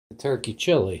turkey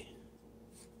chili.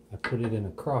 I put it in a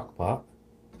crock pot.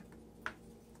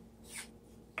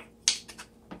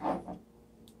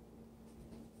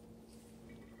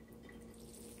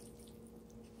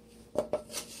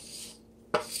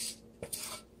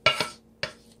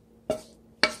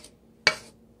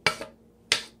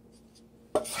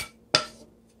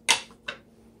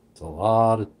 It's a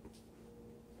lot of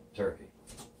turkey.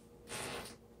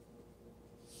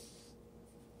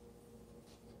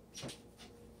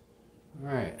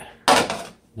 Alright,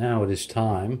 now it is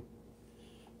time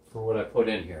for what I put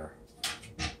in here,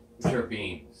 which are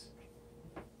beans.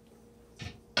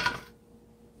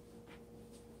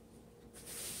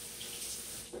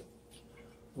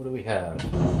 What do we have?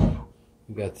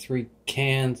 We've got 3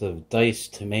 cans of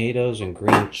diced tomatoes and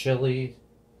green chili.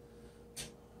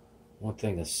 One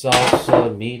thing of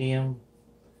salsa, medium.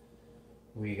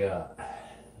 We got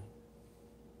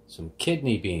some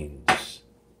kidney beans.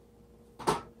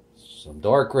 Some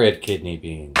dark red kidney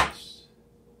beans,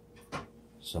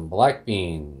 some black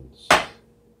beans,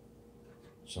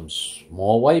 some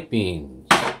small white beans,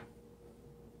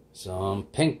 some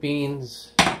pink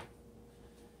beans,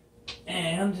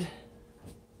 and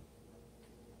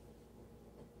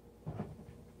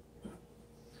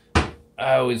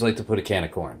I always like to put a can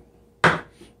of corn.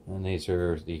 And these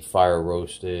are the fire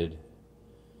roasted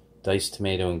diced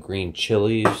tomato and green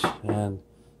chilies, and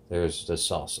there's the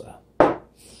salsa.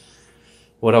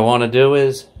 What I want to do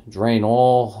is drain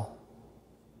all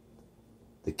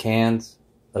the cans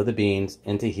of the beans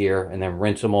into here and then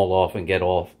rinse them all off and get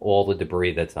off all the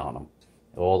debris that's on them.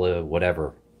 All the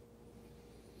whatever.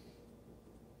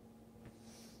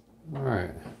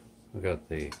 Alright, we got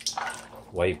the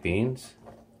white beans.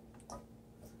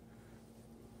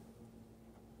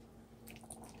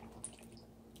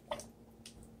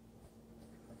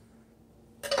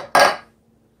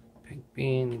 Pink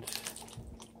beans.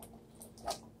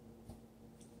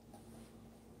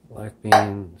 Black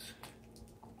beans,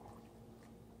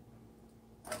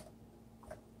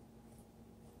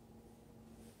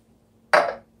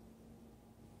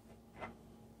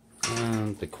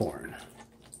 and the corn.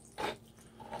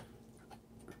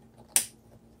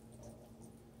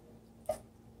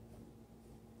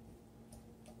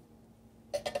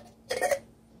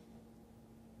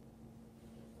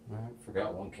 Alright,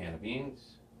 forgot 1 can of beans.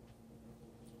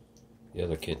 The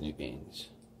other kidney beans.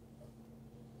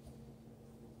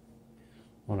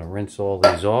 Want to rinse all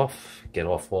these off, get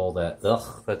off all that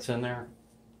ugh that's in there.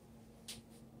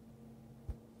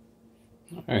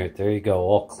 Alright, there you go,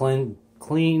 all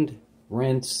cleaned,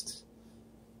 rinsed.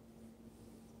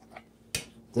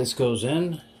 This goes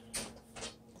in.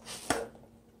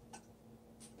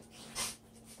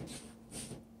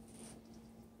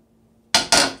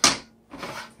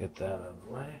 Get that out of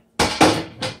the way.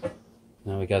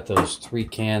 Now we got those 3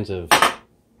 cans of,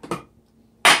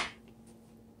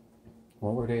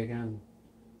 what were they again?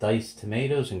 Diced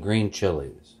tomatoes and green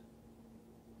chilies.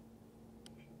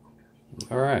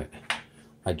 Alright.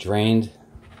 I drained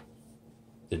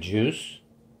the juice.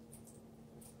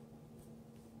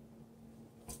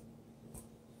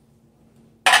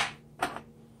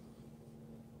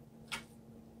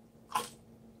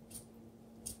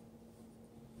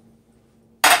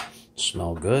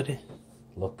 Smell good.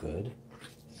 Look good.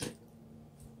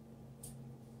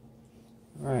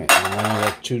 Alright, and then I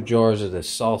got 2 jars of this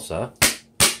salsa.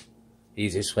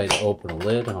 Easiest way to open a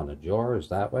lid on a jar is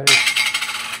that way.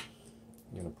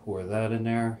 I'm going to pour that in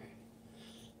there.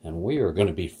 And we are going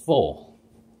to be full.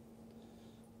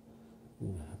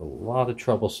 I have a lot of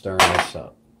trouble stirring this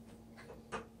up.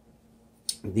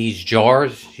 These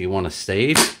jars you want to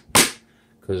save,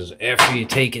 because after you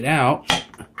take it out,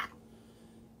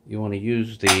 you want to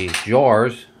use the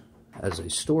jars as a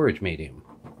storage medium.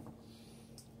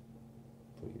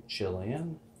 Put your chili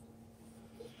in.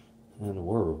 And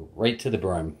we're right to the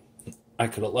brim. I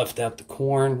could have left out the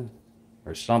corn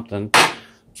or something,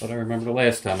 but I remember the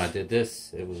last time I did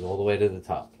this, it was all the way to the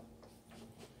top.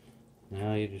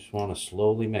 Now you just want to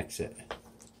slowly mix it.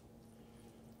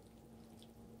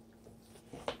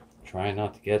 Try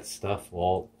not to get stuff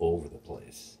all over the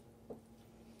place.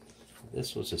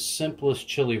 This was the simplest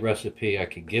chili recipe I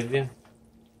could give you.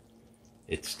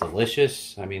 It's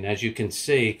delicious. I mean, as you can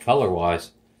see,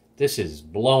 color-wise, this is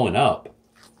blowing up.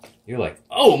 You're like,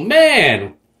 oh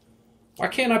man, why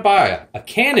can't I buy a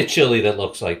can of chili that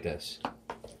looks like this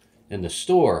in the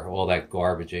store? All that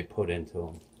garbage they put into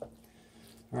them.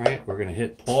 All right, we're going to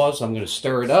hit pause. I'm going to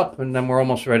stir it up, and then we're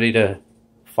almost ready to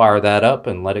fire that up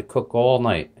and let it cook all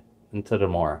night into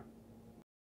tomorrow.